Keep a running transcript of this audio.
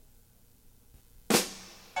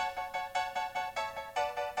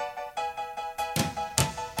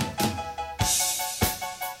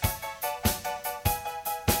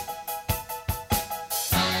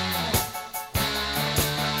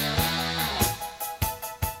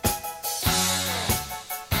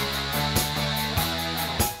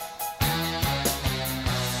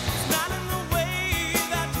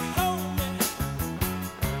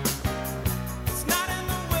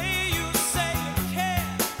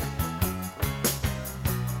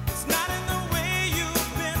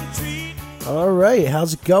All right,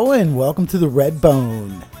 how's it going? Welcome to the Red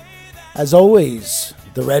Bone. As always,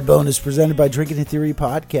 the Red Bone is presented by Drinking in Theory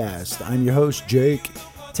Podcast. I'm your host, Jake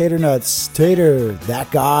Tater Nuts. Tater,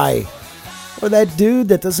 that guy, or that dude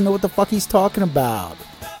that doesn't know what the fuck he's talking about.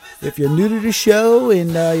 If you're new to the show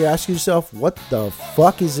and you're asking yourself, what the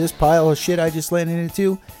fuck is this pile of shit I just landed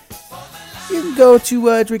into? You can go to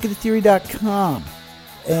drinkingtheory.com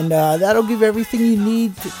and that'll give everything you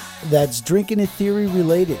need that's Drinking in Theory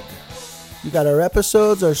related. You got our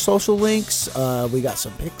episodes, our social links. We got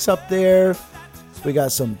some pics up there. We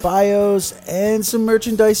got some bios and some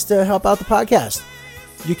merchandise to help out the podcast.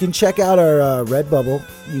 You can check out our Redbubble.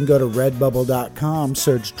 You can go to redbubble.com,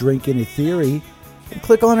 search Drinking in Theory, and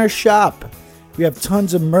click on our shop. We have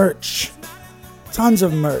tons of merch. Tons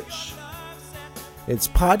of merch. It's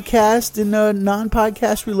podcast and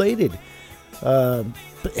non-podcast related. But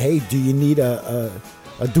hey, do you need a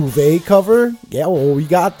duvet cover? Yeah, well, we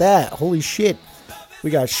got that. Holy shit.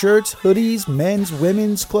 We got shirts, hoodies, men's,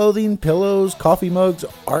 women's clothing, pillows, coffee mugs,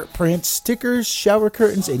 art prints, stickers, shower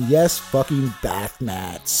curtains, and yes, fucking bath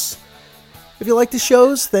mats. If you like the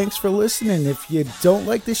shows, thanks for listening. If you don't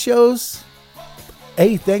like the shows,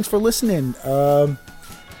 hey, thanks for listening.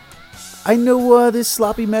 I know this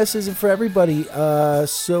sloppy mess isn't for everybody.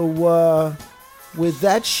 So with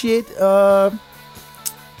that shit,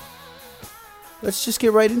 let's just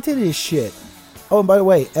get right into this shit. Oh, and by the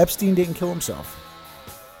way, Epstein didn't kill himself.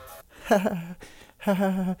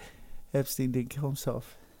 Epstein didn't kill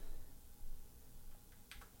himself.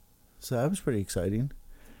 So that was pretty exciting.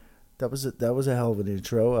 That was a hell of an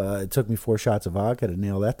intro. It took me 4 shots of vodka to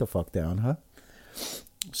nail that the fuck down, huh?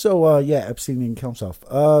 So yeah, Epstein didn't kill himself.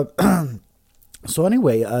 So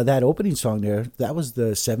anyway, that opening song there, that was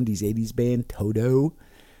the 70s, 80s band Toto.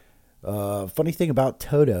 Funny thing about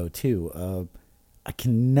Toto too, I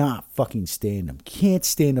cannot fucking stand them. Can't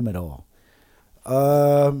stand them at all.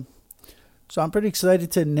 So I'm pretty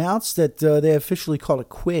excited to announce that they officially called it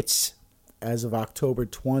quits as of October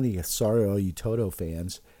 20th. Sorry, all you Toto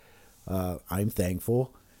fans. I'm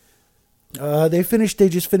thankful. They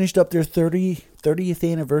just finished up their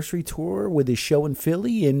 30th anniversary tour with a show in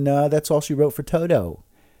Philly, and that's all she wrote for Toto.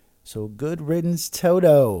 So good riddance,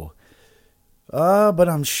 Toto. But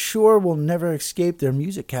I'm sure we'll never escape their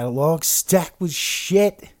music catalog stacked with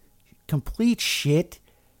shit. Complete shit.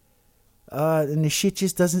 And the shit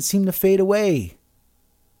just doesn't seem to fade away.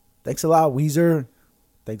 Thanks a lot, Weezer.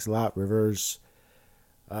 Thanks a lot, Rivers.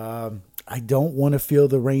 I don't want to feel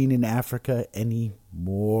the rain in Africa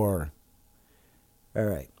anymore. All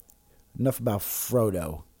right. Enough about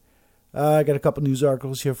Frodo. I got a couple news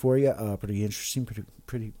articles here for you. Pretty interesting.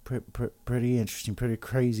 Pretty interesting. Pretty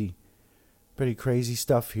crazy. Pretty crazy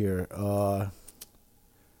stuff here.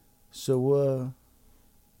 So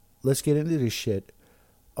let's get into this shit.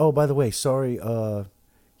 Oh, by the way, sorry. Yeah,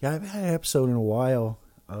 I haven't had an episode in a while.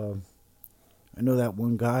 I know that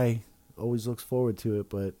one guy always looks forward to it,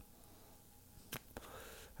 but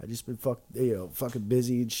I just been fucking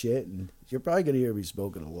busy and shit. And you're probably gonna hear me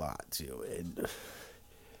smoking a lot too. And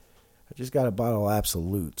I just got a bottle of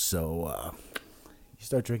Absolute, so you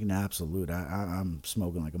start drinking Absolute, I'm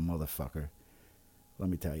smoking like a motherfucker. Let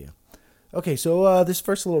me tell you. Okay, so this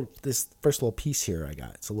first little piece here I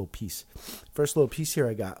got. It's a little piece. First little piece here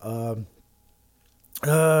I got.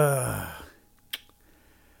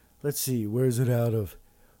 Let's see, where's it out of?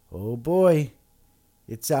 Oh boy,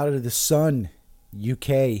 it's out of the Sun,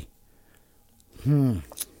 UK.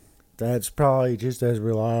 That's probably just as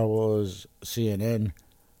reliable as CNN.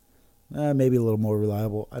 Maybe a little more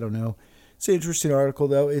reliable. I don't know. It's an interesting article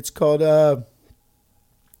though. It's called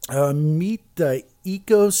Meet the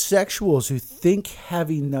Ecosexuals who think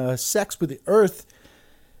having sex with the earth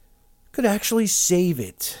could actually save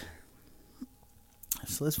it.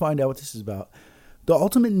 So let's find out what this is about. The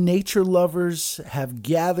ultimate nature lovers have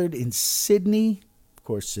gathered in Sydney, of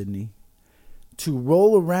course Sydney, to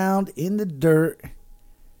roll around in the dirt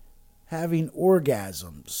having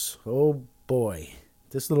orgasms. Oh boy.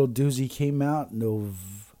 This little doozy came out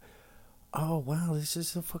oh wow, this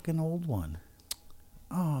is a fucking old one.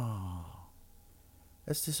 Oh,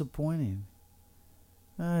 that's disappointing.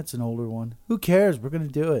 It's an older one. Who cares? We're going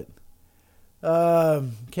to do it.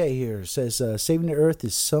 Okay, here. It says, saving the earth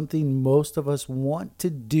is something most of us want to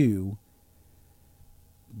do,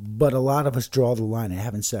 but a lot of us draw the line at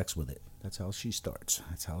having sex with it. That's how she starts.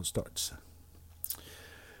 That's how it starts.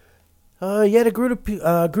 Yet a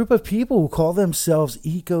group of people who call themselves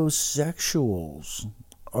ecosexuals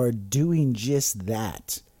are doing just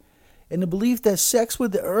that. And the belief that sex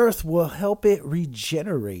with the earth will help it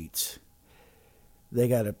regenerate. They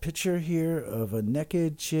got a picture here of a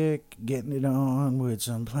naked chick getting it on with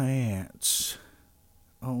some plants.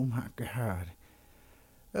 Oh my God.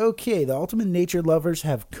 Okay, the ultimate nature lovers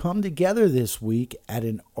have come together this week at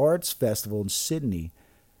an arts festival in Sydney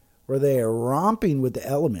where they are romping with the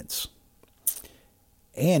elements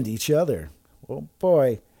and each other. Oh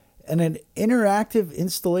boy. And an interactive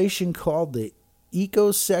installation called the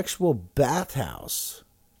Ecosexual Bathhouse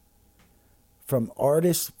from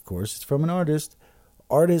artist, of course it's from an artist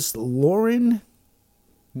Lauren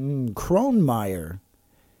Kronmeyer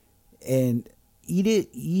and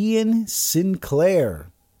Ian Sinclair.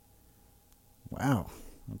 Wow.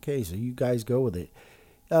 Okay, so you guys go with it.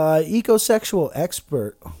 Ecosexual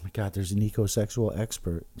expert. Oh my God, there's an ecosexual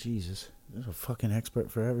expert. Jesus, there's a fucking expert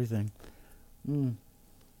for everything.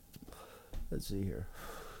 Let's see here.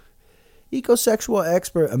 Ecosexual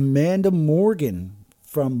expert Amanda Morgan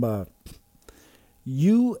from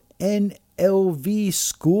UNLV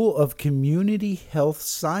School of Community Health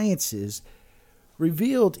Sciences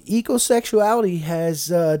revealed ecosexuality has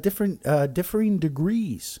differing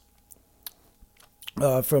degrees.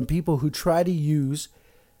 From people who try to use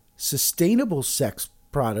sustainable sex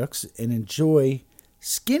products and enjoy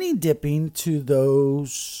skinny dipping to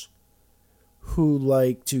those who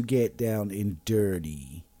like to get down and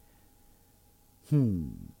dirty.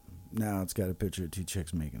 Now it's got a picture of two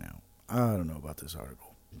chicks making out. I don't know about this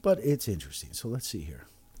article, but it's interesting. So let's see here.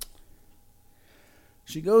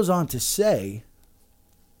 She goes on to say,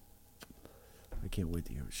 I can't wait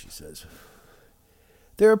to hear what she says.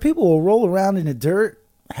 There are people who roll around in the dirt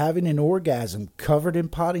having an orgasm covered in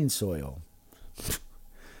potting soil.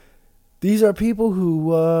 These are people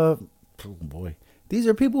who, these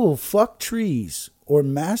are people who fuck trees or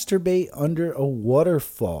masturbate under a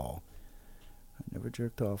waterfall. I never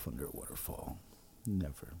jerked off under a waterfall.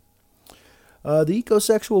 Never. The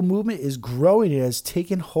ecosexual movement is growing and has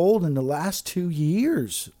taken hold in the last 2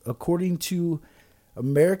 years, according to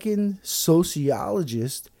American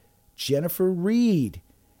sociologist Jennifer Reed.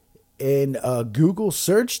 And Google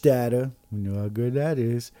search data, we know how good that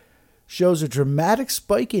is, shows a dramatic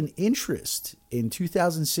spike in interest in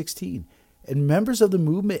 2016. And members of the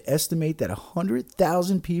movement estimate that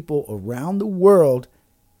 100,000 people around the world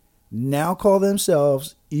now call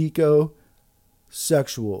themselves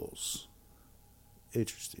ecosexuals.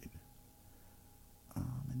 Interesting.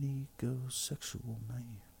 I'm an ecosexual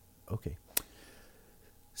man. Okay.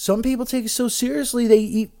 Some people take it so seriously they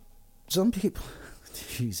eat. Some people.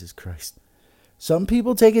 Jesus Christ. Some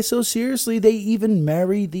people take it so seriously they even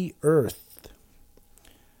marry the earth.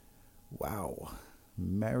 Wow.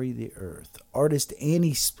 Marry the earth. Artist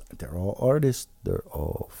Annie. They're all artists. They're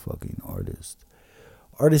all fucking artists.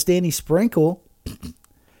 Artist Annie Sprinkle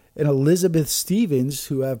and Elizabeth Stevens,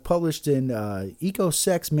 who have published an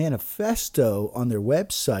Ecosex Manifesto on their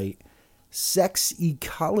website, Sex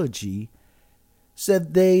Ecology,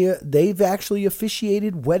 said they've actually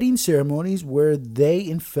officiated wedding ceremonies where they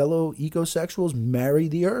and fellow ecosexuals marry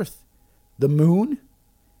the earth, the moon,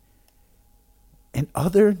 and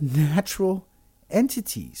other natural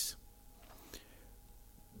entities.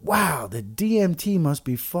 Wow, the DMT must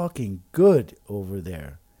be fucking good over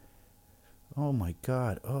there. Oh my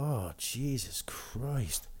God. Oh, Jesus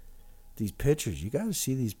Christ. These pictures, you gotta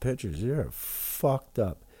see these pictures. They're fucked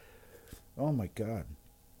up. Oh my God.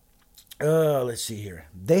 Let's see here.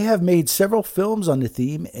 They have made several films on the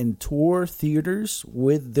theme and tour theaters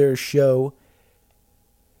with their show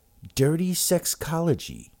Dirty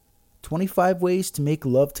Sexcology. 25 Ways to Make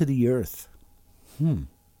Love to the Earth.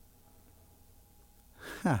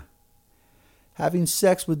 Having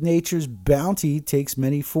sex with nature's bounty takes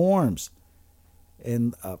many forms.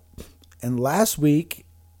 And last week,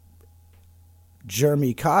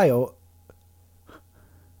 Jeremy Kyle,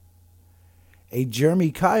 a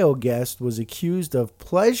Jeremy Kyle guest, was accused of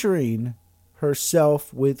pleasuring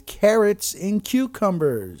herself with carrots and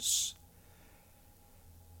cucumbers.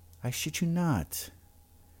 I shit you not.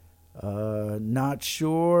 Not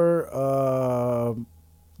sure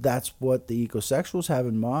that's what the ecosexuals have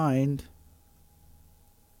in mind.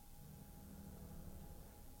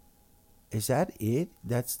 Is that it?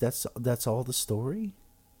 That's all the story?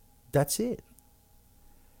 That's it.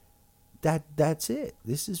 That's it.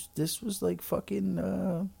 This was like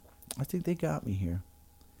fucking I think they got me here.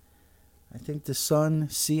 I think the Sun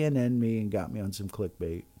CNN me and got me on some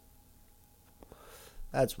clickbait.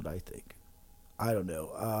 That's what I think. I don't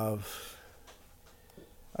know. I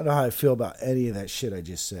don't know how I feel about any of that shit I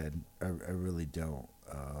just said. I really don't.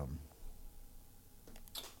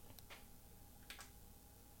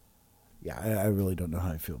 Yeah, I really don't know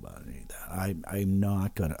how I feel about any of that. I'm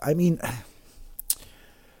not gonna. I mean,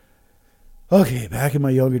 Okay, back in my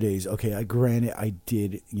younger days. Okay, I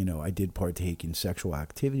did partake in sexual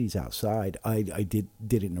activities outside. I did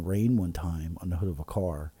it in the rain one time on the hood of a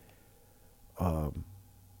car. I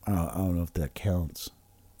don't know if that counts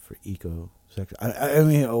for sex. I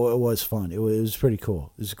mean, it was fun. It was pretty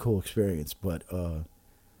cool. It was a cool experience, but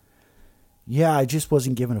yeah, I just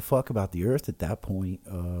wasn't giving a fuck about the earth at that point.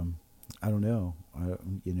 I don't know. I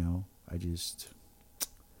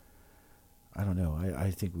don't know.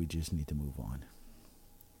 I think we just need to move on.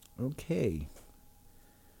 Okay,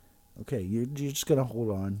 you're just gonna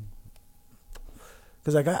hold on,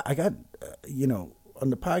 because I got on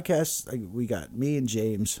the podcast we got me and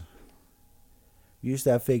James. We used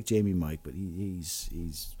to have fake Jamie Mike, but he's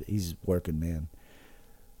working, man.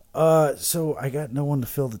 So I got no one to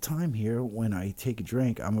fill the time here when I take a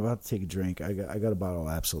drink. I'm about to take a drink. I got a bottle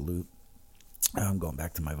of Absolute. I'm going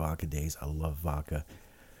back to my vodka days. I love vodka.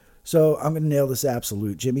 So I'm going to nail this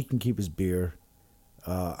Absolute. Jimmy can keep his beer.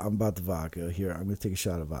 I'm about the vodka. Here, I'm going to take a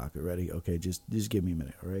shot of vodka. Ready? Okay, just give me a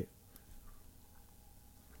minute, all right?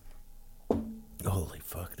 Holy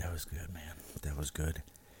fuck, that was good, man. That was good.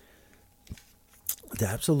 The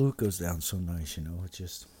Absolute goes down so nice, it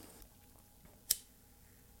just...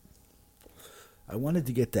 I wanted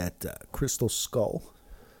to get that Crystal Skull.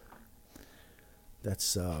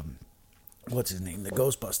 That's, what's his name? The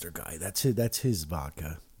Ghostbuster guy. That's his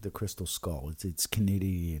vodka. The Crystal Skull. It's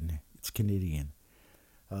Canadian. It's Canadian.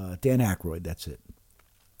 Dan Aykroyd. That's it.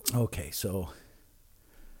 Okay, so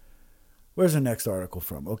where's the next article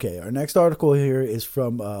from? Okay, our next article here is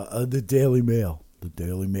from the Daily Mail.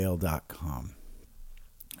 TheDailyMail.com.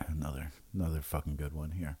 Another fucking good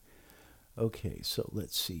one here. Okay, so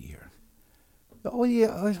let's see here. Oh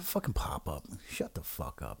yeah, fucking pop up. Shut the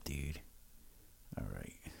fuck up, dude. All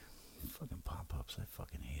right, fucking pop ups. I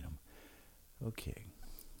fucking hate them. Okay.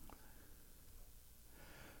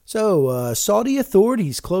 So, Saudi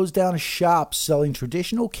authorities closed down a shop selling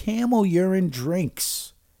traditional camel urine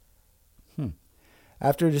drinks.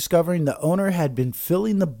 After discovering the owner had been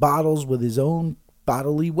filling the bottles with his own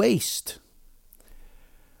bodily waste.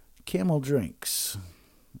 Camel drinks.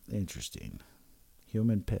 Interesting.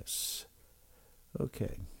 Human piss.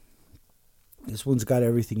 Okay. This one's got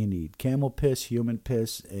everything you need. Camel piss, human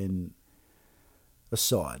piss, and a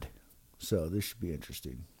sod. So this should be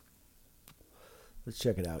interesting. Let's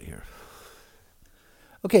check it out here.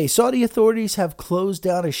 Okay, Saudi authorities have closed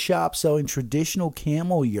down a shop selling traditional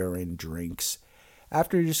camel urine drinks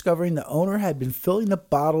after discovering the owner had been filling the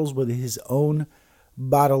bottles with his own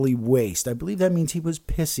bodily waste. I believe that means he was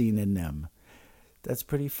pissing in them. That's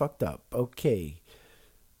pretty fucked up. Okay.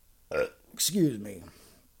 Excuse me.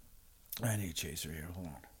 I need a chaser here. Hold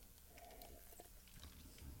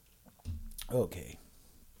on. Okay.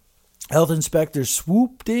 Health inspectors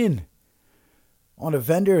swooped in on a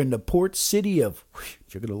vendor in the port city of...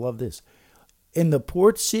 You're going to love this. In the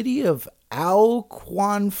port city of Al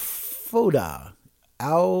Quanfoda.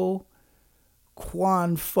 Al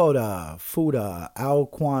Quan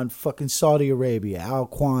fucking Saudi Arabia. Al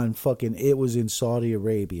Quan fucking... It was in Saudi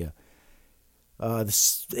Arabia.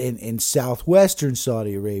 In southwestern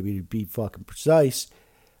Saudi Arabia, to be fucking precise.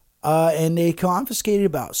 And they confiscated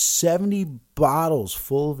about 70 bottles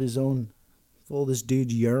full of this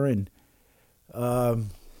dude's urine.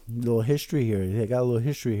 Little history here. They got a little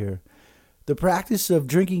history here. The practice of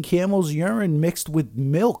drinking camel's urine mixed with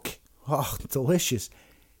milk, delicious,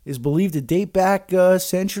 is believed to date back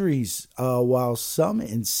centuries, while some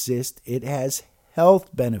insist it has health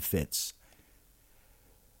benefits.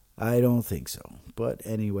 I don't think so. But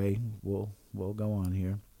anyway, we'll go on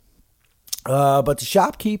here. But the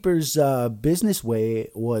shopkeeper's business way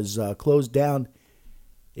was closed down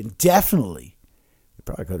indefinitely. He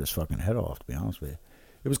probably cut his fucking head off, to be honest with you.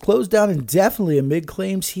 It was closed down indefinitely amid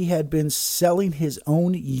claims he had been selling his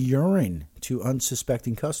own urine to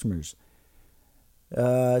unsuspecting customers.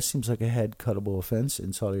 Seems like a head-cuttable offense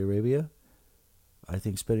in Saudi Arabia. I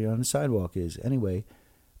think spitting on the sidewalk is. Anyway,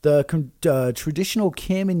 the traditional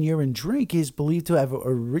camel urine drink is believed to have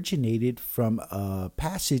originated from a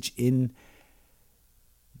passage in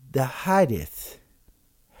the Hadith.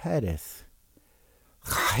 I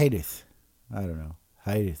don't know.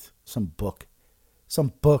 Hadith. Some book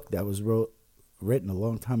that was written a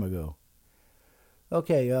long time ago.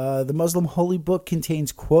 Okay, the Muslim holy book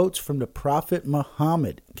contains quotes from the Prophet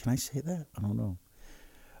Muhammad. Can I say that? I don't know.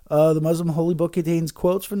 The Muslim holy book contains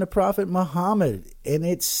quotes from the Prophet Muhammad, and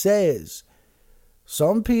it says,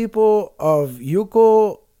 some people of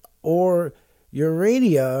Yuko or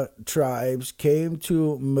Urania tribes came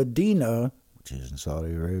to Medina, which is in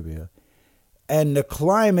Saudi Arabia, and the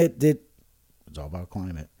climate it's all about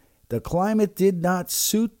climate. The climate did not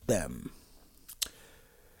suit them.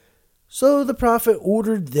 So the prophet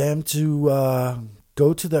ordered them to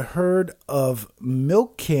go to the herd of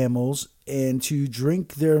milk camels and to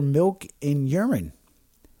drink their milk and urine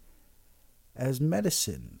as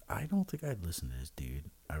medicine. I don't think I'd listen to this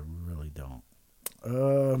dude. I really don't.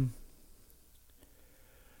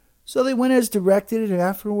 So they went as directed, and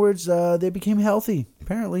afterwards they became healthy,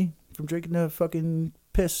 apparently, from drinking the fucking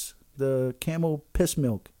piss, the camel piss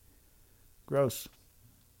milk. Gross.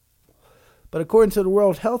 But according to the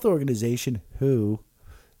World Health Organization, they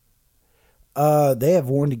have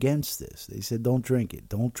warned against this. They said don't drink it.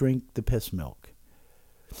 Don't drink the piss milk.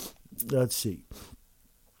 Let's see.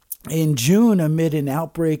 In June, amid an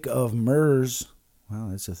outbreak of MERS, wow,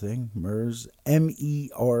 that's a thing, MERS,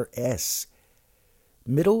 MERS,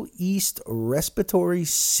 Middle East Respiratory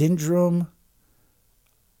Syndrome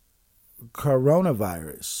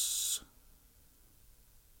Coronavirus.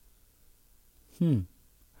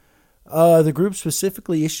 The group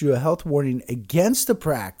specifically issued a health warning against the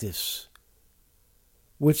practice,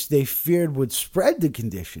 which they feared would spread the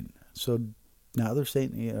condition. So now they're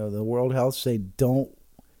saying, the World Health say don't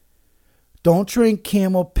drink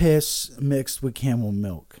camel piss mixed with camel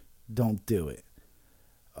milk. Don't do it.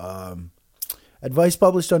 Advice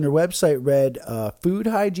published on their website read, food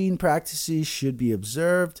hygiene practices should be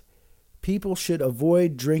observed. People should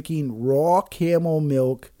avoid drinking raw camel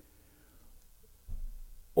milk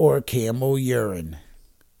or camel urine.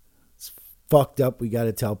 It's fucked up. We got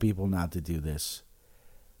to tell people not to do this.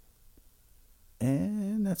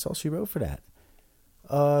 And that's all she wrote for that.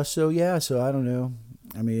 So I don't know.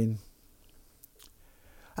 I mean,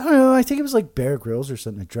 I don't know. I think it was like Bear Grylls or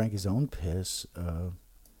something that drank his own piss.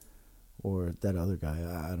 Or that other guy.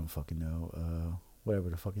 I don't fucking know. Whatever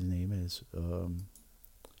the fuck his name is.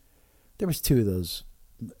 There was two of those,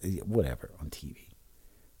 whatever, on TV.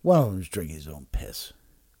 One of them was drinking his own piss.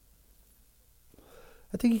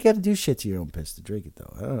 I think you got to do shit to your own piss to drink it,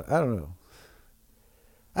 though. I don't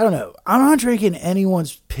know. I'm not drinking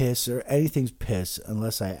anyone's piss or anything's piss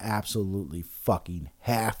unless I absolutely fucking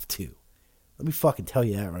have to. Let me fucking tell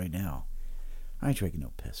you that right now. I ain't drinking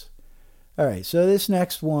no piss. All right, so this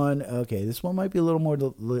next one, okay, this one might be a little more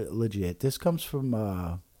legit. This comes from,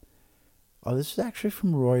 this is actually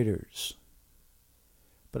from Reuters.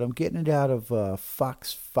 But I'm getting it out of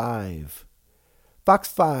Fox 5. Fox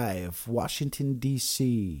 5, Washington,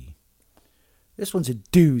 D.C. This one's a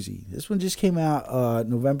doozy. This one just came out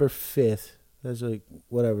November 5th. That's like,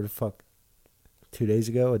 whatever the fuck, 2 days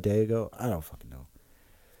ago, a day ago? I don't fucking know.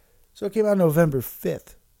 So it came out November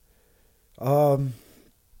 5th.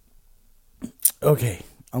 Okay,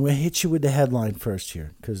 I'm going to hit you with the headline first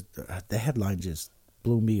here, because the headline just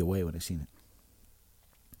blew me away when I seen it.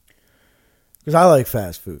 Because I like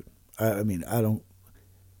fast food. I mean,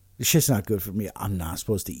 this shit's not good for me. I'm not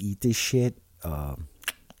supposed to eat this shit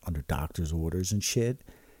under doctor's orders and shit.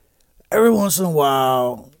 Every once in a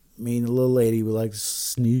while, me and the little lady would like to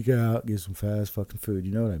sneak out, get some fast fucking food.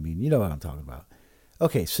 You know what I mean? You know what I'm talking about.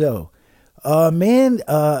 Okay, so...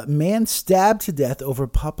 man stabbed to death over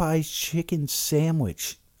Popeye's chicken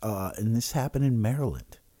sandwich. And this happened in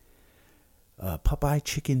Maryland. Popeye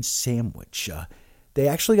chicken sandwich. They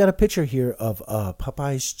actually got a picture here of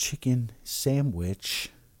Popeye's chicken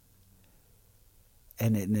sandwich.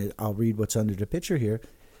 And I'll read what's under the picture here.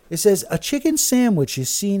 It says, a chicken sandwich is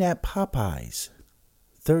seen at Popeye's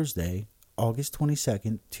Thursday, August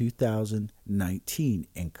 22nd, 2019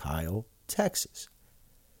 in Kyle, Texas.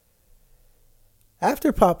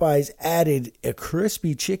 After Popeyes added a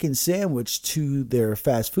crispy chicken sandwich to their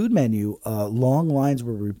fast food menu, long lines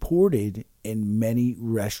were reported and many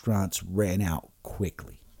restaurants ran out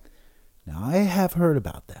quickly. Now, I have heard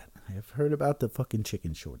about that. I have heard about the fucking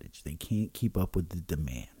chicken shortage. They can't keep up with the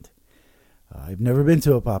demand. I've never been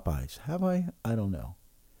to a Popeyes. Have I? I don't know.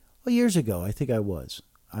 Well, years ago, I think I was.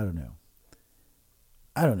 I don't know.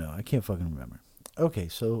 I can't fucking remember. Okay,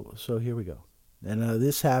 so here we go. And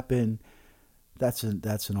this happened... That's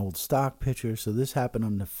an old stock picture. So this happened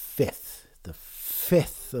on the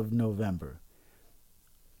 5th of November.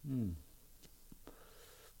 And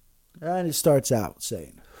it starts out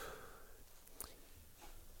saying,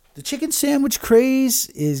 the chicken sandwich craze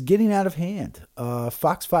is getting out of hand.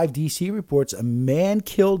 Fox 5 DC reports a man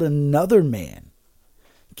killed another man.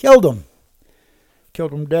 Killed him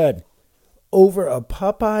dead over a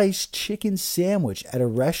Popeye's chicken sandwich at a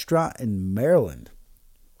restaurant in Maryland.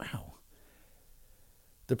 Wow.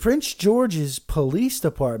 The Prince George's Police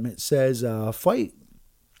Department says a fight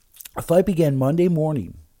began Monday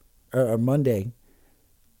morning. Monday,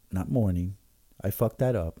 not morning. I fucked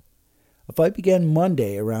that up. A fight began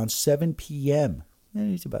Monday around 7 p.m.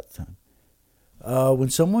 It's about the time. When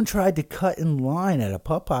someone tried to cut in line at a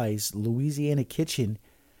Popeyes Louisiana kitchen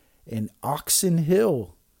in Oxon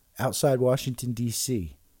Hill outside Washington,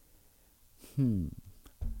 D.C.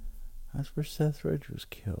 That's where Seth Ridge was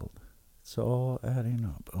killed. It's all adding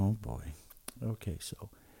up. Oh, boy. Okay,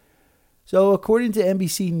 so according to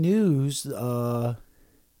NBC News, the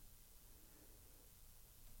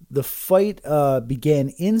fight began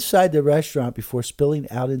inside the restaurant before spilling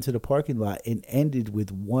out into the parking lot and ended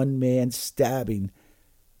with one man stabbing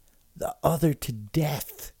the other to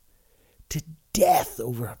death. To death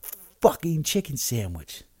over a fucking chicken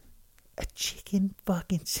sandwich. A chicken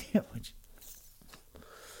fucking sandwich.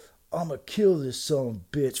 I'm gonna kill this son of a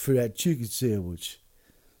bitch for that chicken sandwich.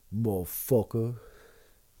 Motherfucker.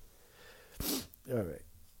 All right.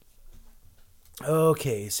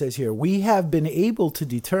 Okay, it says here, we have been able to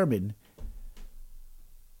determine,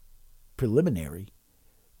 preliminary,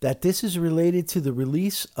 that this is related to the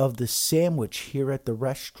release of the sandwich here at the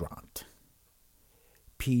restaurant.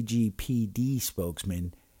 PGPD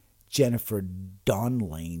spokesman Jennifer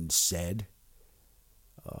Donlane said,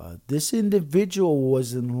 this individual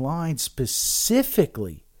was in line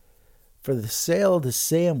specifically for the sale of the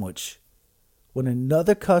sandwich when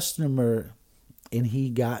another customer and he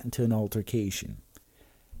got into an altercation.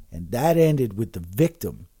 And that ended with the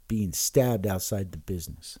victim being stabbed outside the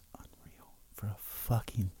business. Unreal. For a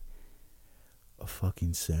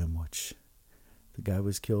fucking sandwich. The guy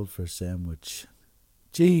was killed for a sandwich.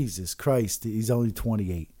 Jesus Christ, he's only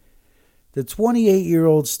 28. The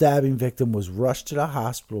 28-year-old stabbing victim was rushed to the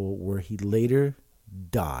hospital where he later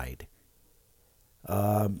died.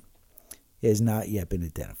 It has not yet been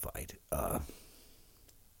identified.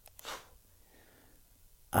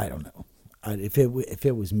 I don't know. If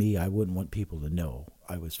it was me, I wouldn't want people to know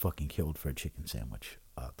I was fucking killed for a chicken sandwich.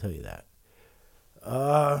 I'll tell you that.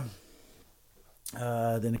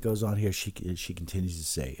 Then it goes on here. She continues to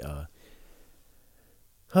say,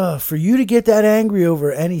 for you to get that angry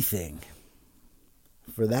over anything,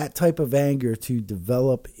 for that type of anger to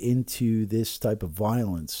develop into this type of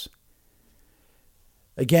violence,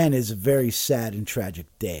 again, is a very sad and tragic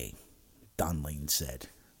day, Donlane said.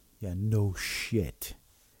 Yeah, no shit.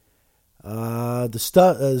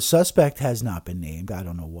 The suspect has not been named. I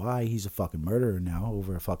don't know why. He's a fucking murderer now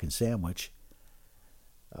over a fucking sandwich.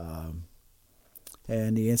 And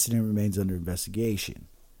the incident remains under investigation.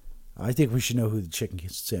 I think we should know who the chicken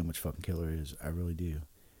sandwich fucking killer is. I really do.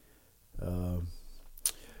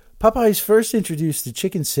 Popeyes first introduced the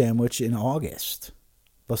chicken sandwich in August,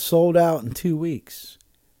 but sold out in 2 weeks.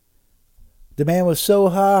 Demand was so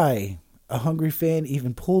high, a hungry fan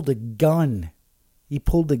even pulled a gun. He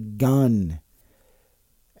pulled a gun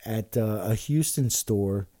at a Houston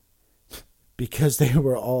store because they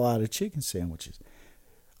were all out of chicken sandwiches.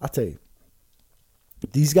 I'll tell you,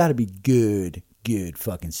 these got to be good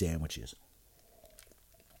fucking sandwiches.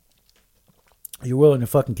 You're willing to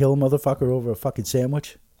fucking kill a motherfucker over a fucking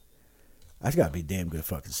sandwich? That's got to be a damn good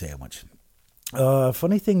fucking sandwich.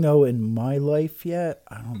 Funny thing, though, in my life yet,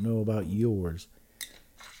 I don't know about yours.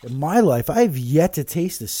 In my life, I've yet to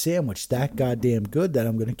taste a sandwich that goddamn good that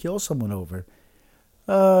I'm going to kill someone over.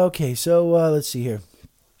 Okay, so let's see here.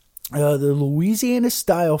 The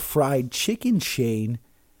Louisiana-style fried chicken chain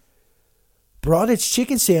brought its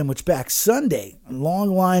chicken sandwich back Sunday. Long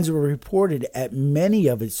lines were reported at many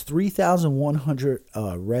of its 3,100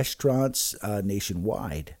 restaurants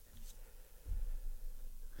nationwide.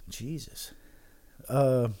 Jesus.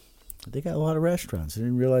 They got a lot of restaurants. I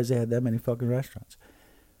didn't realize they had that many fucking restaurants.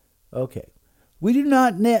 Okay. We do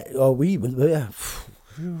not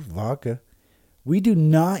vodka. We do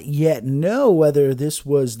not yet know whether this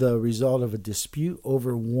was the result of a dispute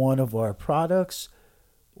over one of our products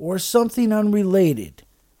or something unrelated.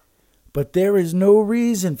 But there is no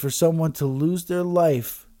reason for someone to lose their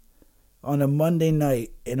life on a Monday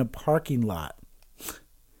night in a parking lot,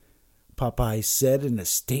 Popeye said in a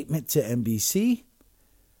statement to NBC.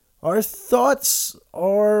 Our thoughts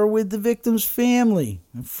are with the victim's family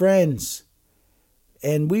and friends,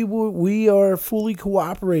 and we are fully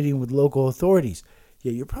cooperating with local authorities.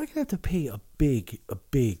 Yeah, you're probably going to have to pay a big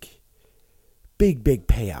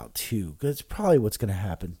payout, too, because it's probably what's going to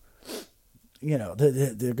happen. You know,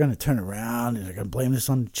 they're going to turn around and they're going to blame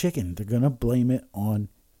this on the chicken. They're going to blame it on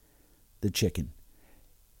the chicken.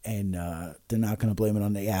 And they're not going to blame it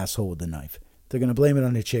on the asshole with the knife. They're going to blame it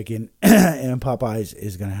on the chicken, and Popeyes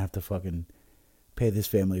is going to have to fucking pay this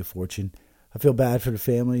family a fortune. I feel bad for the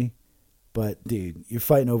family, but, dude, you're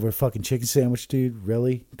fighting over a fucking chicken sandwich, dude?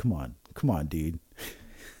 Really? Come on, dude.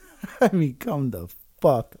 I mean, come the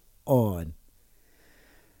fuck on.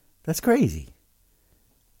 That's crazy.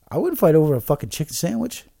 I wouldn't fight over a fucking chicken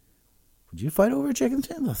sandwich. Would you fight over a chicken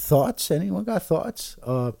sandwich? Thoughts? Anyone got thoughts?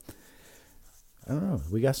 I don't know.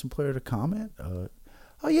 We got some player to comment.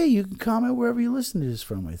 Oh yeah, you can comment wherever you listen to this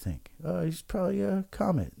from. I think you should probably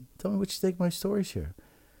comment. Tell me what you think of my stories here.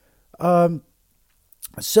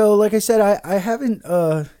 So like I said, I haven't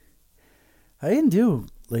I didn't do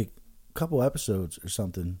like a couple episodes or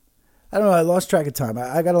something. I don't know. I lost track of time.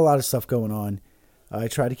 I got a lot of stuff going on. I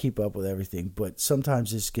try to keep up with everything, but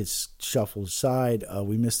sometimes this gets shuffled aside.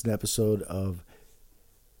 We missed an episode of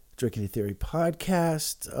Drinking in Theory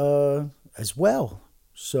podcast as well.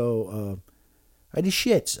 So I did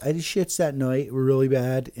shits. I did shits that night. Were really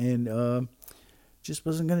bad, and just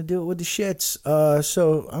wasn't going to do it with the shits.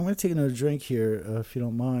 So I'm going to take another drink here, if you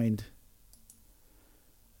don't mind.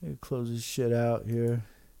 Let me close this shit out here.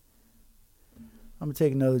 I'm going to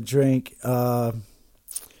take another drink.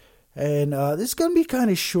 And this is going to be kind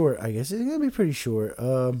of short, I guess. It's going to be pretty short.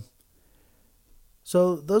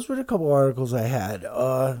 So those were the couple articles I had.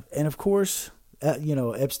 And of course,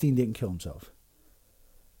 Epstein didn't kill himself.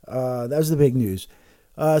 That was the big news.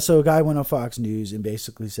 So a guy went on Fox News and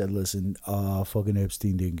basically said, listen, fucking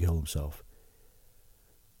Epstein didn't kill himself.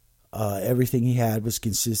 Everything he had was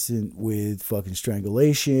consistent with fucking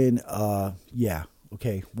strangulation. Yeah,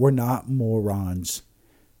 okay, we're not morons.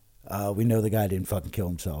 We know the guy didn't fucking kill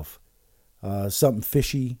himself. Something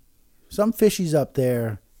fishy. Something fishy's up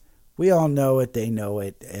there. We all know it. They know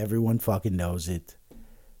it. Everyone fucking knows it.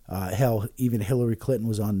 Hell, even Hillary Clinton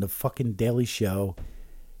was on the fucking Daily Show.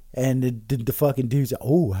 And the fucking dudes,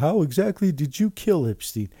 oh, how exactly did you kill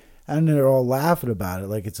Epstein? And they're all laughing about it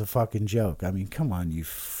like it's a fucking joke. I mean, come on, you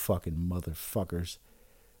fucking motherfuckers.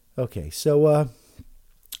 Okay, so I'm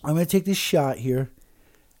going to take this shot here.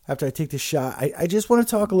 After I take this shot, I just want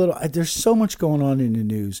to talk a little. There's so much going on in the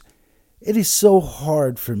news. It is so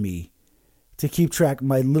hard for me to keep track of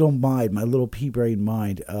my little mind, my little pea-brain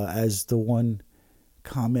mind, as the one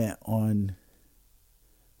comment on,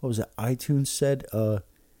 what was it, iTunes said,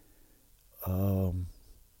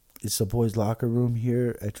 it's the boys' locker room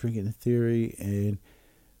here at Drinking in Theory, and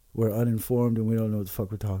we're uninformed and we don't know what the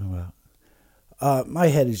fuck we're talking about. My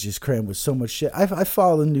head is just crammed with so much shit. I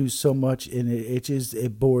follow the news so much, and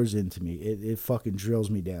it bores into me. It fucking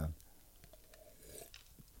drills me down.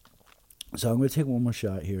 So I'm going to take one more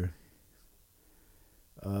shot here.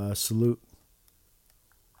 Salute.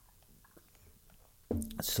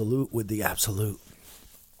 Salute with the absolute.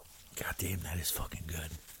 God damn, that is fucking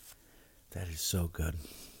good. That is so good.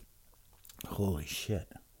 Holy shit.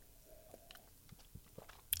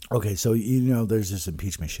 Okay, so there's this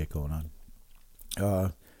impeachment shit going on.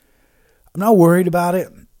 I'm not worried about it.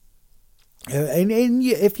 And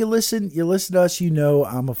if you listen to us,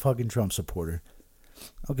 I'm a fucking Trump supporter.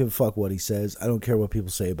 I don't give a fuck what he says. I don't care what people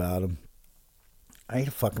say about him. I ain't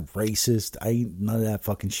a fucking racist. I ain't none of that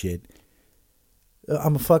fucking shit.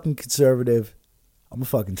 I'm a fucking conservative. I'm a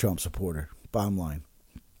fucking Trump supporter. Bottom line.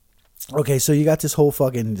 Okay, so you got this whole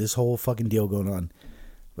fucking deal going on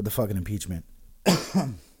with the fucking impeachment.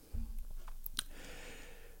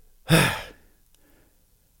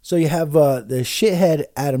 So you have the shithead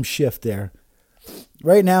Adam Schiff there.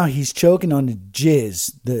 Right now he's choking on the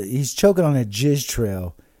jizz. He's choking on a jizz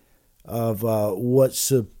trail of what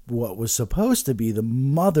was supposed to be the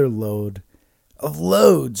mother lode of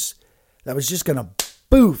loads that was just gonna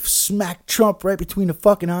smack Trump right between the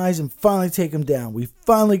fucking eyes and finally take him down. We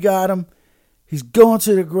finally got him. He's going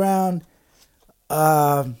to the ground.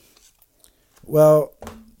 Well,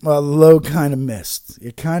 the load kind of missed.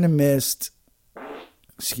 It kind of missed.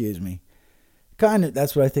 Excuse me.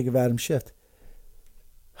 That's what I think of Adam Schiff.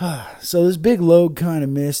 So this big load kind of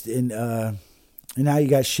missed, and now you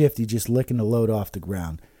got Shifty just licking the load off the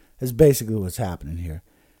ground. That's basically what's happening here.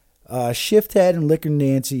 Shifthead and Liquor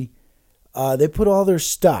Nancy, they put all their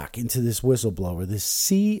stock into this whistleblower, this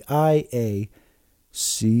CIA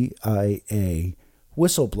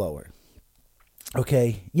whistleblower.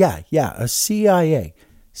 Okay, yeah, a CIA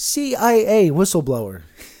whistleblower.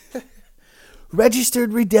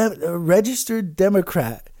 Registered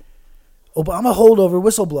Democrat, Obama holdover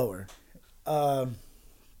whistleblower.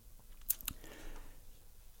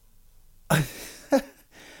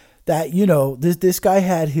 That, this guy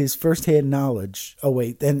had his firsthand knowledge. Oh,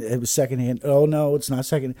 wait, then it was secondhand. Oh, no, it's not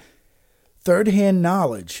second. Third-hand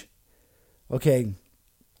knowledge. Okay.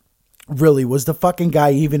 Really, was the fucking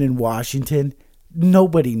guy even in Washington?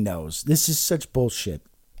 Nobody knows. This is such bullshit.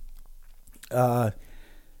 The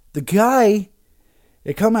guy,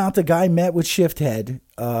 the guy met with Shifthead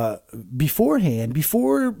beforehand,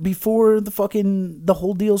 before the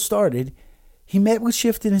whole deal started. He met with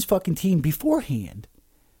Schiff and his fucking team beforehand.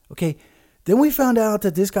 Okay, then we found out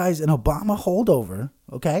that this guy's an Obama holdover.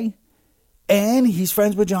 Okay, And he's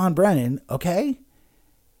friends with John Brennan, okay?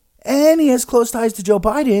 And he has close ties to Joe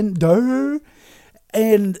Biden. Duh.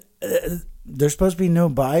 And there's supposed to be no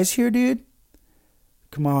bias here, dude?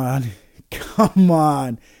 Come on. Come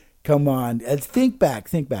on. Come on. Think back.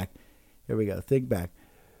 Think back. Here we go. Think back.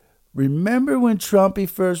 Remember when Trumpy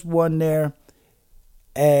first won there?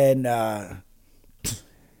 And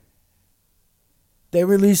they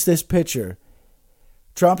released this picture.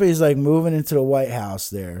 Trumpy is like moving into the White House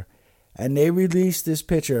there. And they released this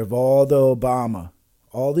picture of all the Obama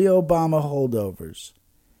holdovers.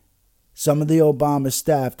 Some of the Obama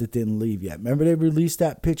staff that didn't leave yet. Remember they released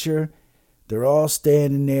that picture? They're all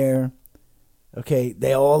standing there. Okay,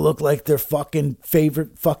 they all look like their fucking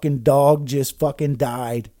favorite fucking dog just fucking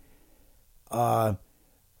died. And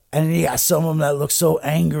then you got some of them that look so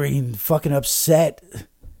angry and fucking upset.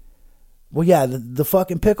 Well, yeah, the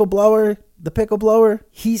fucking pickle blower,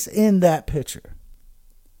 he's in that picture.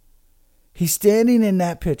 He's standing in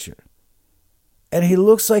that picture. And he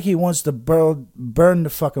looks like he wants to burn the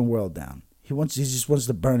fucking world down. He just wants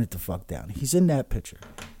to burn it the fuck down. He's in that picture.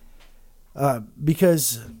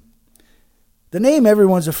 Because the name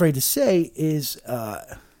everyone's afraid to say is,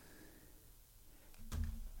 and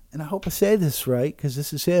I hope I say this right, because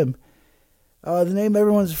this is him. The name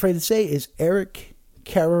everyone's afraid to say is Eric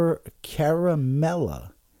Caramella.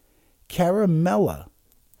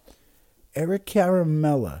 Eric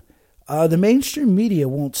Caramella. The mainstream media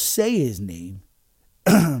won't say his name,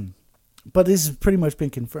 but this has pretty much been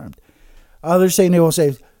confirmed. They're saying they will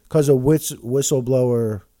say because of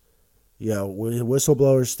whistleblower,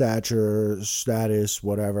 whistleblower status,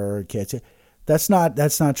 whatever. Can't say. That's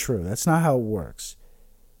not true. That's not how it works.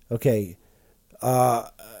 Okay.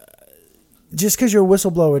 Just because you're a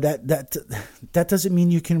whistleblower, that doesn't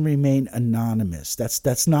mean you can remain anonymous.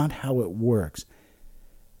 That's not how it works.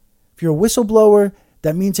 If you're a whistleblower,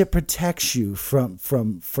 that means it protects you from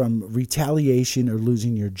retaliation or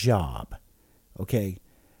losing your job. Okay,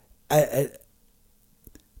 the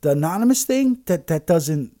anonymous thing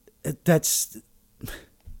that's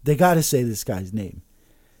they got to say this guy's name.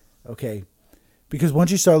 Okay, because once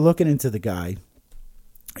you start looking into the guy,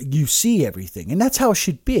 you see everything, and that's how it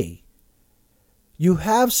should be. You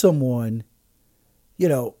have someone,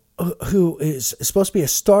 who is supposed to be a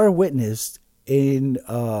star witness in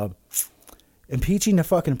impeaching the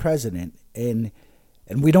fucking president, and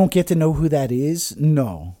we don't get to know who that is.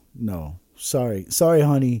 No, sorry,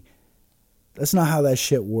 honey, that's not how that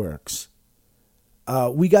shit works.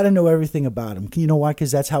 We got to know everything about him. You know why?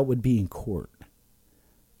 Because that's how it would be in court.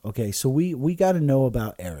 Okay, so we got to know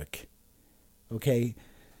about Eric. Okay,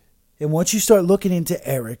 and once you start looking into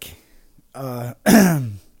Eric,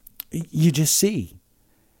 you just see.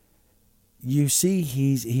 You see,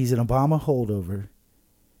 he's an Obama holdover.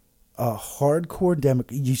 A hardcore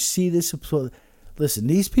Democrat. You see this. Listen,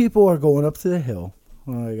 these people are going up to the hill.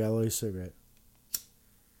 Oh, I got a little cigarette.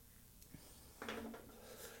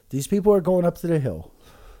 These people are going up to the hill.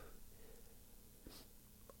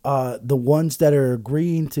 The ones that are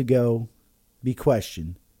agreeing to go be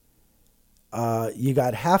questioned. You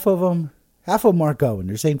got half of them aren't going.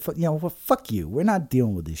 They're saying, fuck you. We're not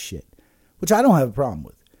dealing with this shit. Which I don't have a problem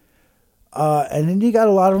with. And then you got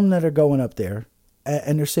a lot of them that are going up there.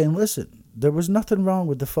 And they're saying, listen, there was nothing wrong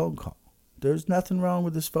with the phone call. There's nothing wrong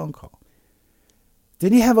with this phone call.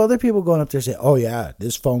 Then you have other people going up there saying, oh, yeah,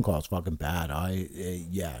 this phone call is fucking bad.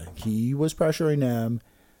 He was pressuring them.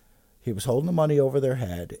 He was holding the money over their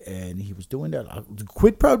head. And he was doing that.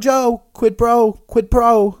 Quid pro, Joe. Quid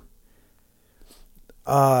pro.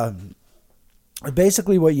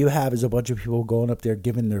 Basically what you have is a bunch of people going up there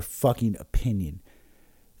giving their fucking opinion.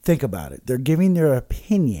 Think about it. They're giving their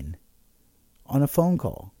opinion on a phone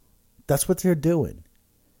call. That's what they're doing.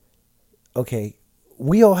 Okay,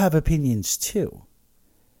 we all have opinions too.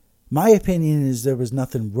 My opinion is there was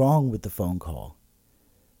nothing wrong with the phone call.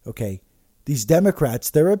 Okay, these Democrats,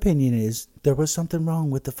 their opinion is there was something wrong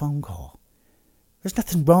with the phone call. There's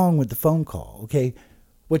nothing wrong with the phone call. Okay,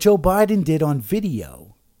 what Joe Biden did on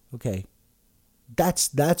video, okay,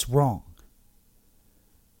 that's wrong.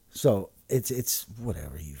 So it's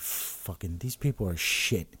whatever. You fucking, these people are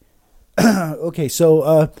shit. Okay,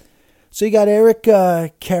 so you got Eric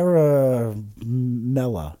Caramella,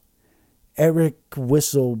 Eric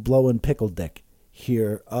Whistle Blowing Pickle Dick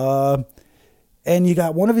here, and you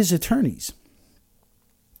got one of his attorneys.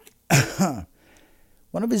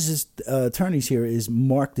 One of his attorneys here is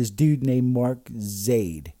this dude named Mark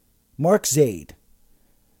Zaid. Mark Zaid.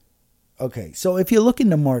 Okay, so if you look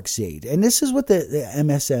into Mark Zaid, and this is what the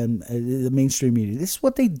MSN, the mainstream media, this is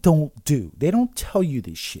what they don't do. They don't tell you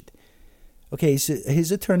this shit. Okay, so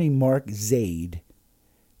his attorney, Mark Zaid,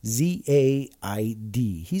 Zaid.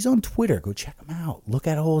 He's on Twitter. Go check him out. Look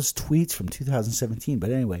at all his tweets from 2017.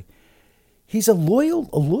 But anyway, he's a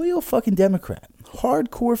loyal fucking Democrat.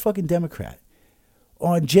 Hardcore fucking Democrat.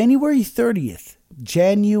 On January 30th,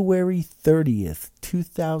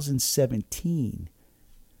 2017,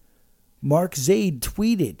 Mark Zaid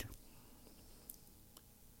tweeted.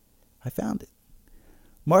 I found it.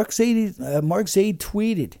 Mark Zaid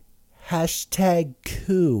tweeted,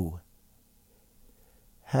 #coup.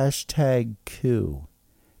 #coup.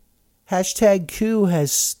 #coup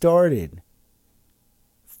has started.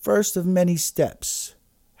 First of many steps.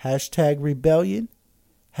 #rebellion.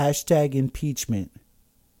 #impeachment.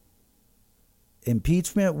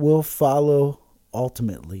 Impeachment will follow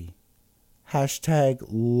ultimately.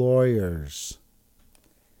 #lawyers.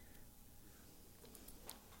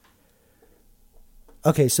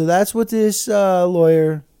 Okay, so that's what this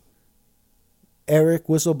lawyer, Eric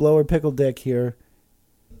Whistleblower Pickle Dick here,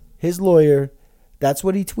 his lawyer, that's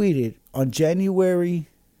what he tweeted on January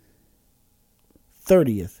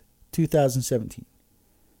 30th, 2017.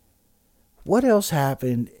 What else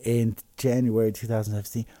happened in January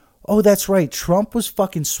 2017? Oh, that's right. Trump was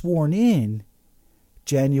fucking sworn in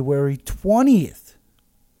January 20th,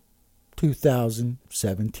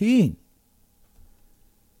 2017.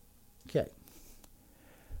 Okay.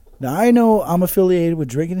 Now, I know I'm affiliated with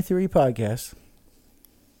Drinking in Theory podcast.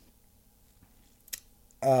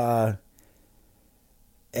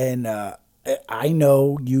 And I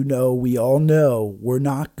know, you know, we all know we're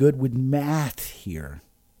not good with math here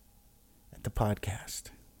at the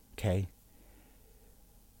podcast. Okay?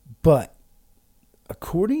 But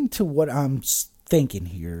according to what I'm thinking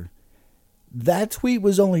here, that tweet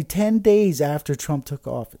was only 10 days after Trump took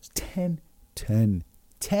office. 10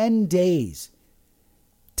 days.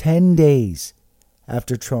 10 days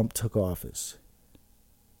after Trump took office.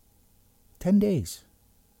 10 days.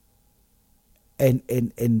 And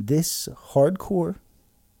this hardcore,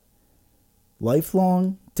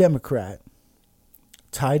 lifelong Democrat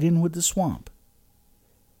tied in with the swamp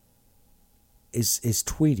is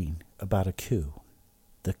tweeting about a coup.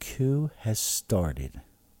 The coup has started.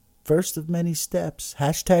 First of many steps.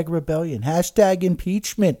 #rebellion.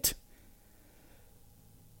 #impeachment.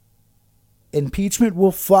 Impeachment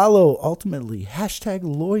will follow ultimately.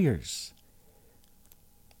 #lawyers.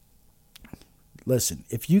 Listen,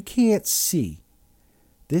 if you can't see,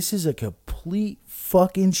 this is a complete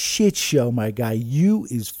fucking shit show, my guy. You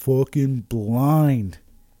is fucking blind.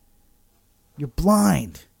 You're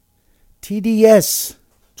blind. TDS.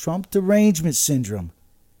 Trump derangement syndrome.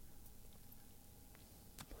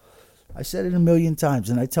 I said it a million times,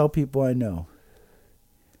 and I tell people I know.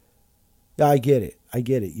 Yeah, I get it.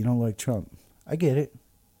 You don't like Trump. I get it.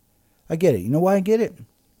 You know why I get it?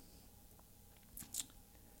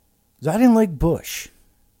 Because I didn't like Bush.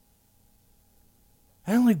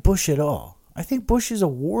 I don't like Bush at all. I think Bush is a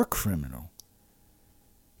war criminal.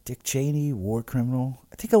 Dick Cheney, war criminal.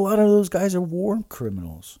 I think a lot of those guys are war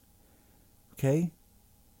criminals. Okay?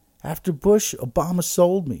 After Bush, Obama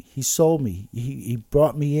sold me. He sold me. He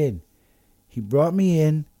brought me in. He got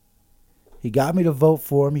me to vote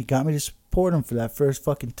for him. He got me to support him for that first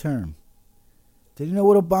fucking term. Did you know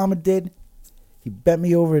what Obama did? He bent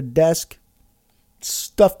me over a desk,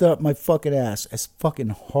 stuffed up my fucking ass as fucking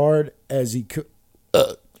hard as he could.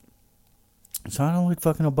 So I don't like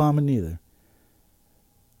fucking Obama neither.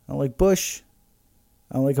 I don't like Bush.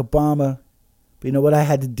 I don't like Obama. But you know what? I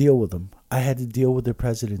had to deal with them. I had to deal with their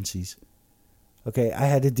presidencies. Okay, I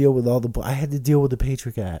had to deal with I had to deal with the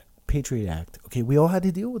Patriot Act. Okay, we all had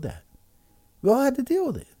to deal with that. We all had to deal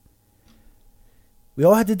with it. We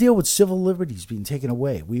all had to deal with civil liberties being taken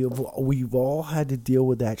away. We've all had to deal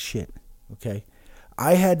with that shit. Okay,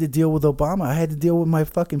 I had to deal with Obama. I had to deal with my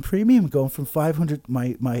fucking premium going from $500,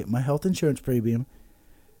 my health insurance premium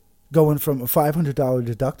going from a $500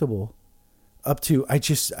 deductible up to I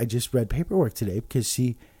just read paperwork today because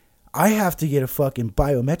see, I have to get a fucking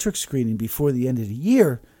biometric screening before the end of the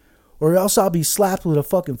year, or else I'll be slapped with a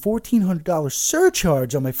fucking $1,400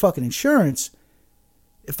 surcharge on my fucking insurance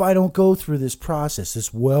if I don't go through this process,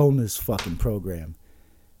 this wellness fucking program.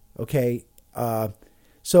 Okay,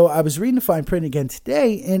 so I was reading the fine print again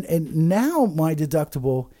today, and now my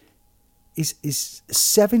deductible is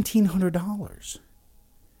 $1,700.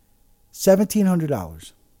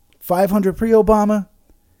 $1,700. $500 pre-Obama,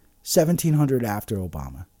 $1,700 after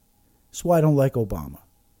Obama. That's why I don't like Obama.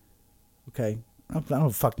 Okay? I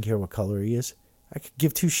don't fucking care what color he is. I could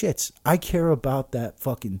give two shits. I care about that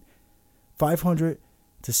fucking $500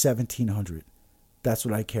 to $1,700. That's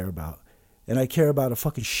what I care about. And I care about a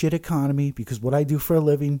fucking shit economy because what I do for a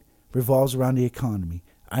living revolves around the economy.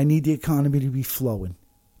 I need the economy to be flowing.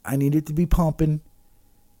 I needed to be pumping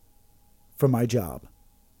for my job.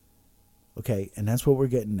 Okay, and that's what we're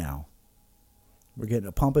getting now. We're getting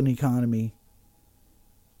a pumping economy,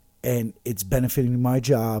 and it's benefiting my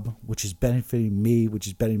job, which is benefiting me, which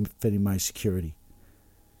is benefiting my security.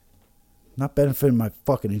 Not benefiting my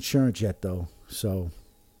fucking insurance yet, though. So,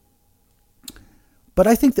 but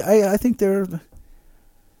I think I think they're,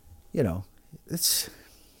 it's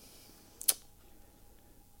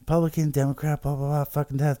Republican, Democrat, blah blah blah,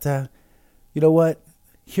 fucking that. You know what?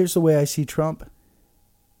 Here's the way I see Trump.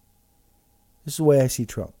 This is the way I see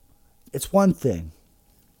Trump. It's one thing.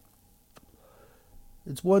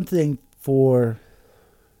 It's one thing for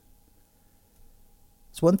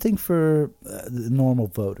the normal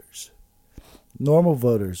voters. Normal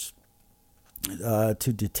voters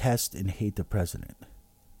to detest and hate the president.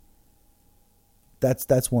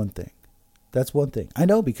 That's one thing. That's one thing. I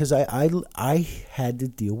know, because I had to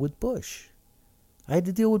deal with Bush. I had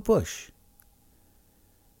to deal with Bush.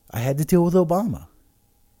 I had to deal with Obama.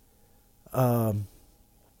 And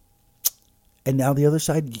now the other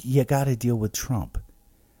side, you got to deal with Trump.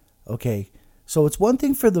 Okay, so it's one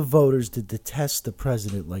thing for the voters to detest the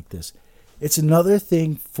president like this. It's another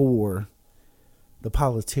thing for the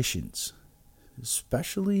politicians,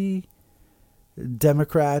 especially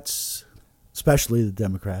Democrats,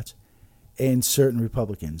 and certain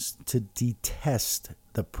Republicans, to detest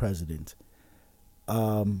the president.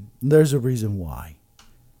 There's a reason why.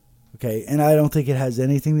 Okay, and I don't think it has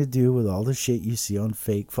anything to do with all the shit you see on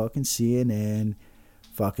fake fucking CNN,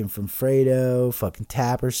 fucking from Fredo, fucking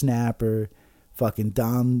Tapper Snapper, fucking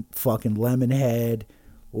Don fucking Lemonhead,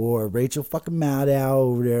 or Rachel fucking Maddow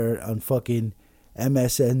over there on fucking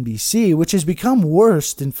MSNBC, which has become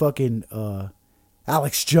worse than fucking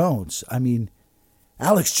Alex Jones. I mean,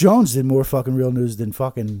 Alex Jones did more fucking real news than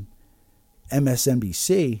fucking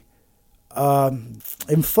MSNBC.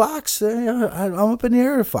 And Fox, I'm up in the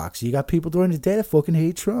air of Fox. You got people during the day that fucking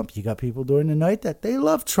hate Trump. You got people during the night that they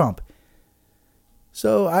love Trump.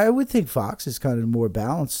 So I would think Fox is kind of more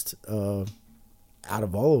balanced out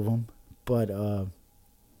of all of them. But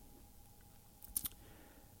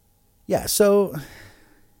yeah, so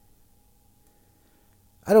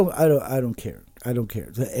I don't care. I don't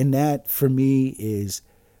care. And that for me is,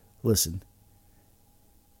 listen,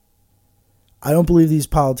 I don't believe these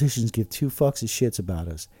politicians give two fucks of shits about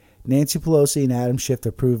us. Nancy Pelosi and Adam Schiff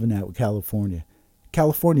are proving that with California.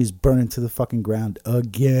 California's burning to the fucking ground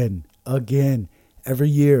again. Every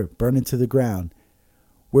year, burning to the ground.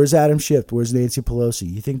 Where's Adam Schiff? Where's Nancy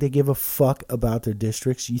Pelosi? You think they give a fuck about their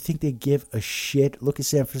districts? You think they give a shit? Look at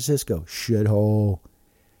San Francisco. Shithole.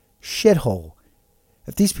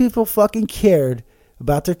 If these people fucking cared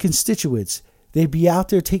about their constituents, they'd be out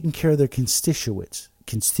there taking care of their constituents.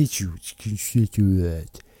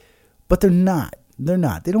 But they're not.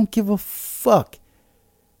 They don't give a fuck.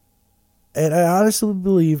 And I honestly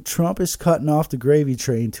believe Trump is cutting off the gravy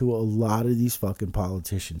train to a lot of these fucking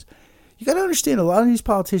politicians. You got to understand, a lot of these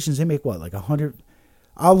politicians, they make what, like 100?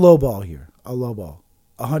 I'll lowball here.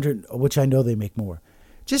 100, which I know they make more.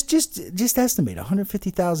 Just estimate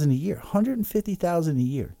 150,000 a year. 150,000 a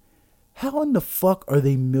year. How in the fuck are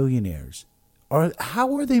they millionaires?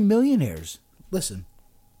 How are they millionaires? Listen.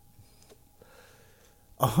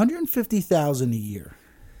 150,000 a year.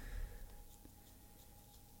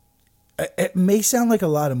 It may sound like a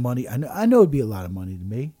lot of money. I know it'd be a lot of money to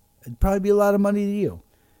me. It'd probably be a lot of money to you.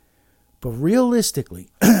 But realistically,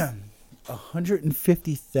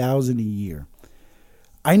 150,000 a year.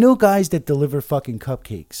 I know guys that deliver fucking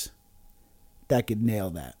cupcakes that could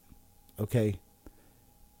nail that. Okay?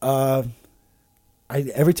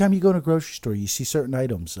 Every time you go to a grocery store, you see certain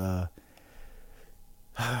items.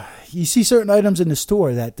 You see certain items in the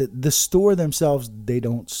store that the store themselves, they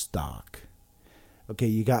don't stock. Okay,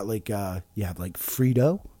 you got like you have like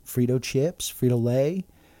Frito chips, Frito-Lay.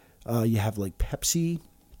 You have like Pepsi.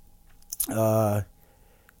 You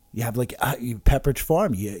have like Pepperidge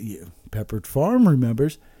Farm. Pepperidge Farm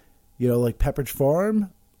remembers, like Pepperidge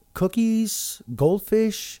Farm cookies,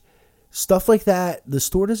 Goldfish, stuff like that. The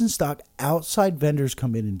store doesn't stock. Outside vendors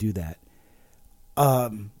come in and do that.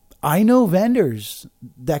 I know vendors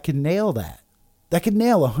that can nail that. That can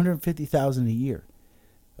nail 150,000 a year.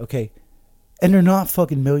 Okay. And they're not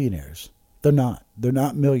fucking millionaires. They're not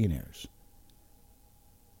millionaires.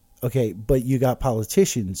 Okay. But you got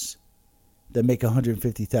politicians that make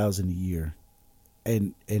 150,000 a year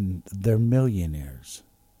and they're millionaires.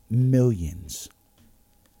 Millions.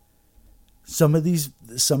 Some of these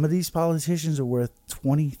politicians are worth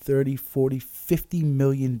 20, 30, 40, 50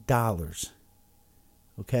 million dollars.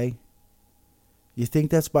 Okay? You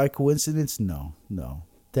think that's by coincidence? No.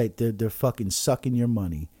 that they're fucking sucking your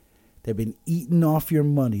money. They've been eating off your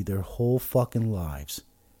money their whole fucking lives.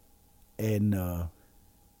 And I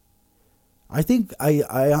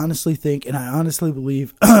honestly think, and I honestly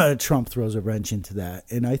believe Trump throws a wrench into that.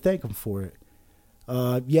 And I thank him for it.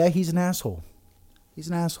 Yeah, he's an asshole. He's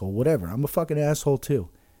an asshole. Whatever. I'm a fucking asshole too.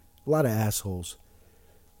 A lot of assholes.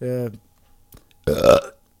 So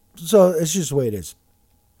it's just the way it is.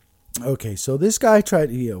 Okay, so this guy tried,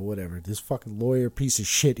 whatever. This fucking lawyer piece of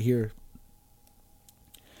shit here.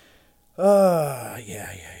 Yeah.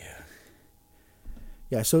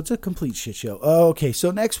 Yeah, so it's a complete shit show. Okay,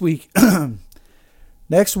 so next week, you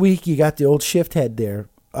got the old shift head there.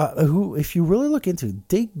 Who, if you really look into it,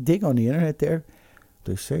 dig on the internet there,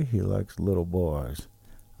 they say he likes little boys.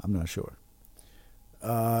 I'm not sure.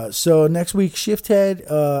 So next week, shift head.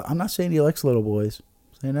 I'm not saying he likes little boys.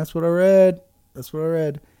 I'm saying that's what I read.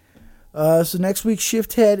 So next week,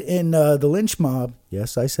 shift head in the lynch mob.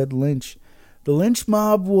 Yes, I said lynch. The lynch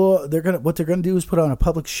mob what they're gonna do is put on a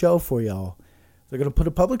public show for y'all. They're gonna put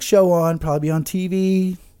a public show on, probably on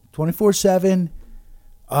TV, 24/7,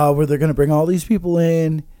 where they're gonna bring all these people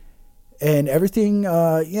in, and everything.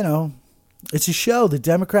 It's a show. The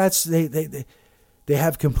Democrats they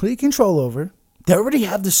have complete control over. They already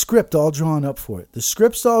have the script all drawn up for it. The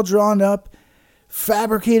script's all drawn up,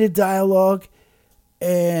 fabricated dialogue.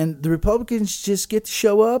 And the Republicans just get to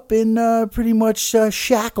show up and pretty much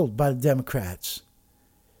shackled by the Democrats.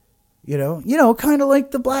 You know, kind of like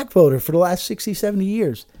the black voter for the last 60, 70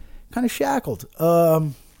 years. Kind of shackled.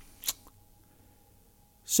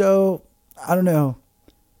 So, I don't know.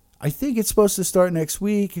 I think it's supposed to start next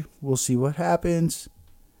week. We'll see what happens.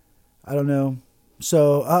 I don't know.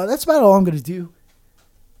 So, that's about all I'm going to do.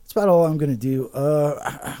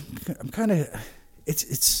 I'm kind of...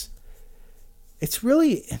 It's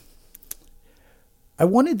really, I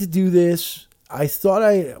wanted to do this. I thought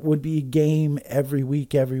I would be game every week.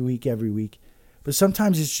 But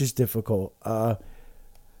sometimes it's just difficult. I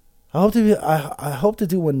hope to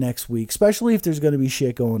do one next week, especially if there's going to be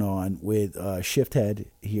shit going on with Shift Head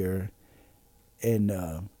here and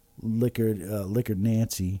Liquored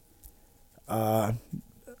Nancy. I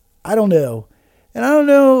don't know. And I don't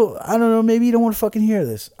know, maybe you don't want to fucking hear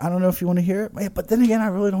this. I don't know if you want to hear it. But then again, I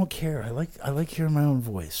really don't care. I like hearing my own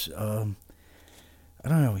voice. I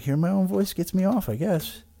don't know, hearing my own voice gets me off, I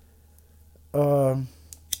guess.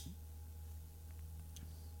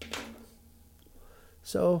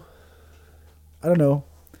 So, I don't know.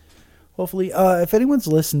 Hopefully, if anyone's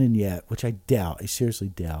listening yet, which I doubt, I seriously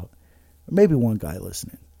doubt. Maybe one guy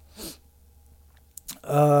listening.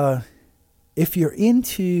 If you're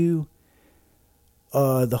into...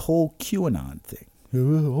 the whole QAnon thing.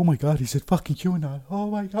 Oh my God, he said fucking QAnon. Oh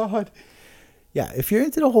my God. Yeah, if you're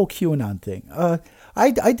into the whole QAnon thing,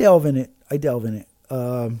 I delve in it.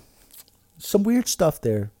 Some weird stuff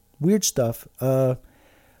there.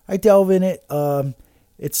 I delve in it.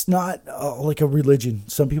 It's not like a religion.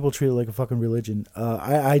 Some people treat it like a fucking religion.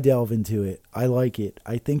 I delve into it. I like it.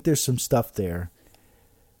 I think there's some stuff there.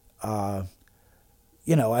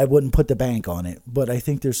 I wouldn't put the bank on it, but I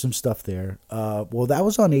think there's some stuff there. Well, that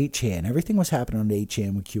was on 8chan. Everything was happening on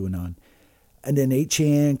 8chan with QAnon. And then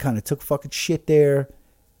 8chan kind of took fucking shit there.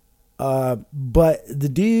 But the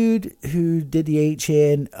dude who did the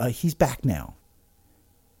 8chan, he's back now.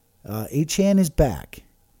 8chan is back.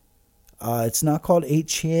 It's not called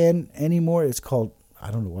 8chan anymore. It's called,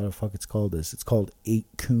 I don't know what the fuck it's called this. It's called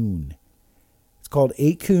 8kun.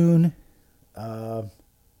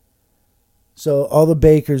 So all the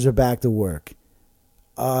bakers are back to work.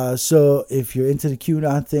 So if you're into the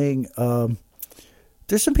QAnon thing,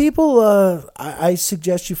 there's some people I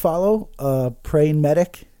suggest you follow. Praying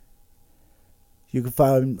Medic. You can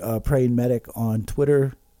find Praying Medic on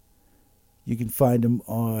Twitter. You can find him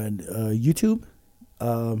on YouTube.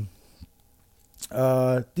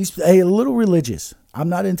 These a little religious. I'm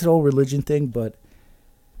not into the whole religion thing, but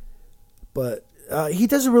he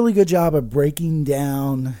does a really good job of breaking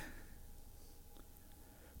down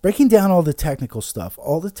all the technical stuff,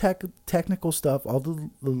 all the technical stuff, all the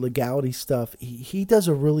legality stuff. He does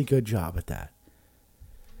a really good job at that.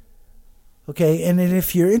 Okay, and then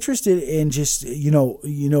if you're interested in just want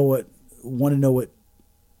to know what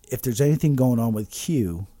if there's anything going on with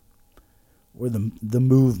Q or the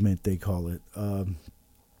movement they call it.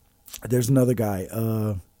 There's another guy,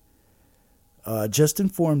 Just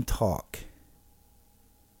Informed Talk,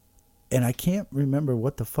 and I can't remember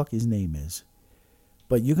what the fuck his name is.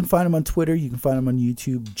 But you can find him on Twitter. You can find him on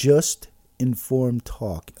YouTube. Just Informed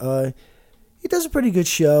Talk. He does a pretty good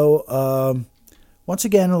show. Once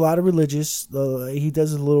again, a lot of religious. He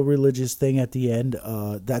does a little religious thing at the end.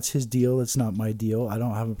 That's his deal. It's not my deal. I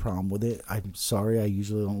don't have a problem with it. I'm sorry. I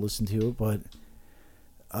usually don't listen to it, but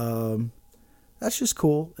that's just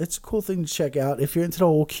cool. It's a cool thing to check out if you're into the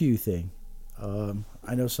whole Q thing.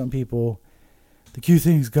 I know some people, the Q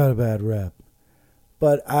thing's got a bad rep,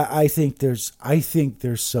 but I think there's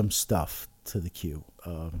some stuff to the Q.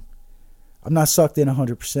 I'm not sucked in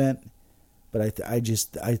 100%. But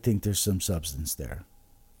I think there's some substance there.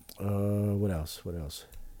 What else?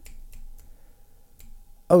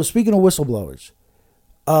 Oh, speaking of whistleblowers,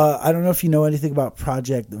 I don't know if you know anything about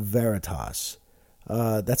Project Veritas.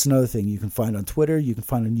 That's another thing you can find on Twitter. You can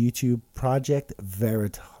find on YouTube. Project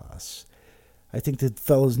Veritas. I think the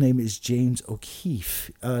fellow's name is James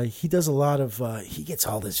O'Keefe. He does a lot of. He gets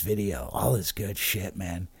all this video, all this good shit,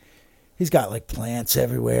 man. He's got like plants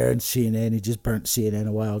everywhere and CNN. He just burnt CNN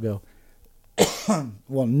a while ago.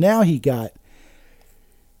 Well, now he got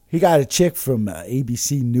a chick from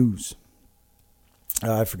ABC News.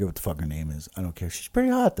 I forget what the fuck her name is. I don't care. She's pretty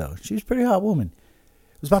hot, though. She's a pretty hot woman.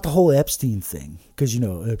 It was about the whole Epstein thing. Because,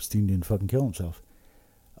 Epstein didn't fucking kill himself.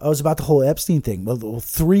 It was about the whole Epstein thing. Well,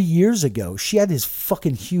 3 years ago, she had this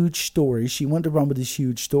fucking huge story. She wanted to run with this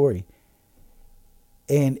huge story.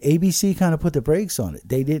 And ABC kind of put the brakes on it.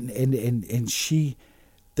 They didn't. And she...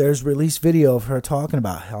 There's released video of her talking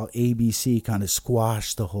about how ABC kind of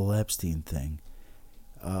squashed the whole Epstein thing,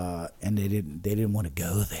 and they didn't want to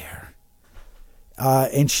go there.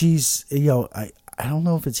 And she's, I don't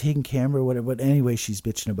know if it's hidden camera or whatever, but anyway, she's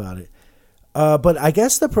bitching about it. But I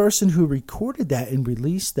guess the person who recorded that and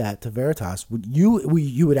released that to Veritas,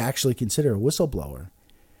 you would actually consider a whistleblower.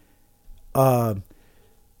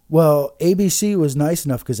 Well, ABC was nice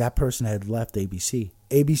enough because that person had left ABC.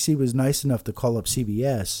 ABC was nice enough to call up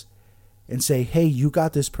CBS and say, hey, you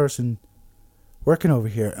got this person working over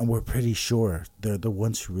here, and we're pretty sure they're the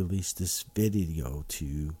ones who released this video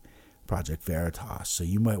to Project Veritas, so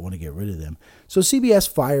you might want to get rid of them. So CBS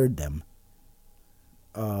fired them.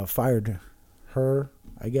 Fired her,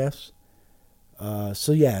 I guess.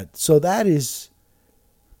 So that's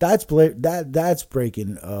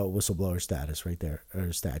breaking whistleblower status right there,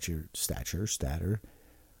 or stature,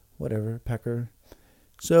 whatever, Pecker.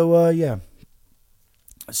 So yeah.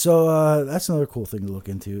 So that's another cool thing to look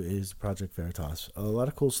into is Project Veritas. A lot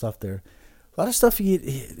of cool stuff there. A lot of stuff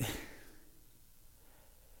if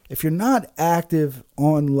you're not active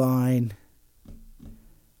online,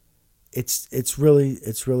 it's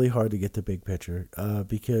really hard to get the big picture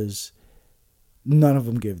because none of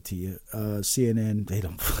them give it to you. CNN, they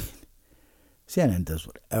don't. CNN does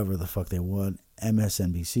whatever the fuck they want.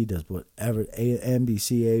 MSNBC does whatever.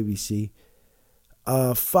 NBC, ABC.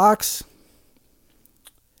 Fox,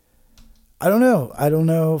 I don't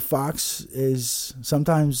know. Fox is,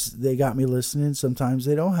 sometimes they got me listening, sometimes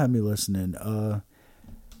they don't have me listening.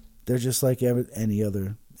 They're just like any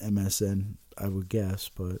other MSN, I would guess,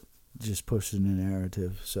 but just pushing a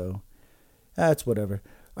narrative. So that's whatever.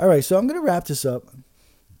 All right, so I'm going to wrap this up.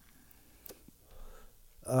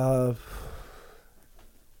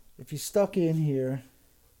 If you stuck in here,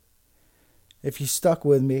 if you stuck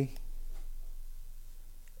with me,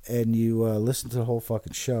 and you listened to the whole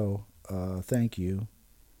fucking show, thank you.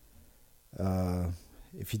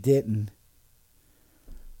 If you didn't,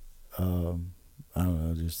 I don't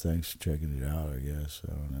know, just thanks for checking it out, I guess.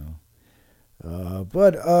 I don't know.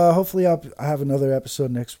 But hopefully I have another episode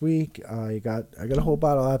next week. I got a whole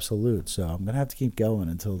bottle of Absolute, so I'm going to have to keep going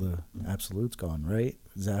until the Absolute's gone, right?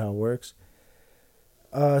 Is that how it works?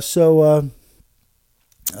 So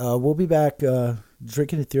we'll be back.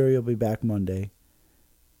 Drinking in Theory will be back Monday.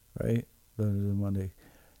 Right? Monday.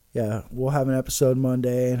 Yeah, we'll have an episode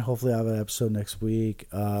Monday, and hopefully I'll have an episode next week.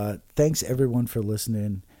 Thanks, everyone, for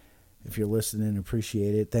listening. If you're listening,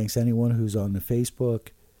 appreciate it. Thanks, anyone who's on the Facebook.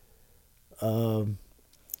 And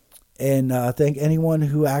thank anyone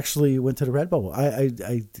who actually went to the Redbubble.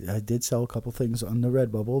 I did sell a couple things on the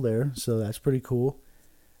Redbubble there, so that's pretty cool.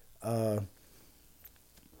 Like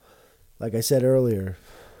I said earlier,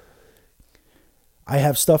 I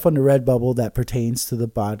have stuff on the Redbubble that pertains to the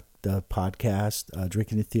podcast,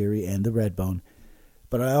 Drinking in Theory, and the Redbone.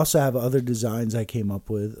 But I also have other designs I came up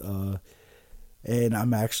with, and I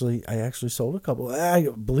actually sold a couple.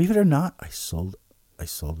 Believe it or not, I sold a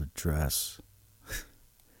dress.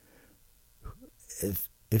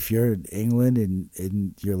 If you're in England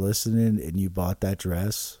and you're listening and you bought that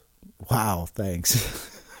dress, wow,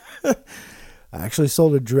 thanks. I actually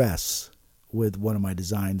sold a dress with one of my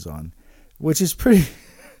designs on, which is pretty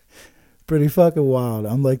fucking wild.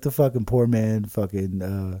 I'm like the fucking poor man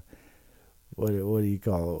fucking what do you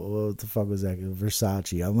call it? What the fuck was that?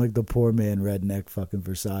 Versace. I'm like the poor man redneck fucking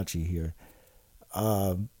Versace here.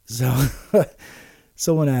 So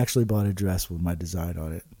someone actually bought a dress with my design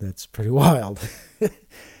on it. That's pretty wild.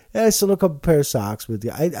 And I sold a couple pair of socks with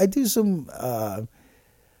you. I do some. I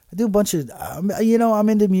do a bunch of. I'm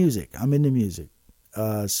into music.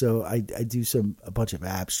 So I do a bunch of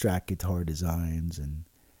abstract guitar designs, and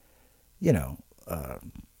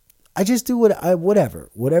I just do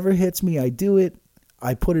whatever hits me. I do it.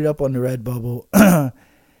 I put it up on the Redbubble.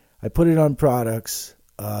 I put it on products.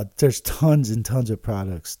 There's tons and tons of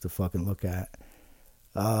products to fucking look at.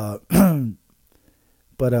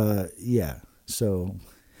 But yeah. So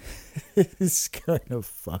it's kind of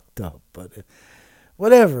fucked up, but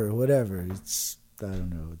whatever. It's I don't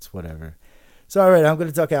know. It's whatever. So all right, I'm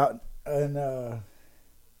gonna tuck out, and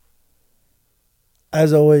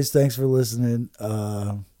as always, thanks for listening.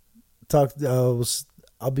 I'll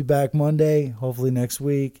be back Monday, hopefully next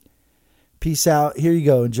week. Peace out. Here you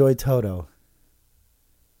go. Enjoy Toto.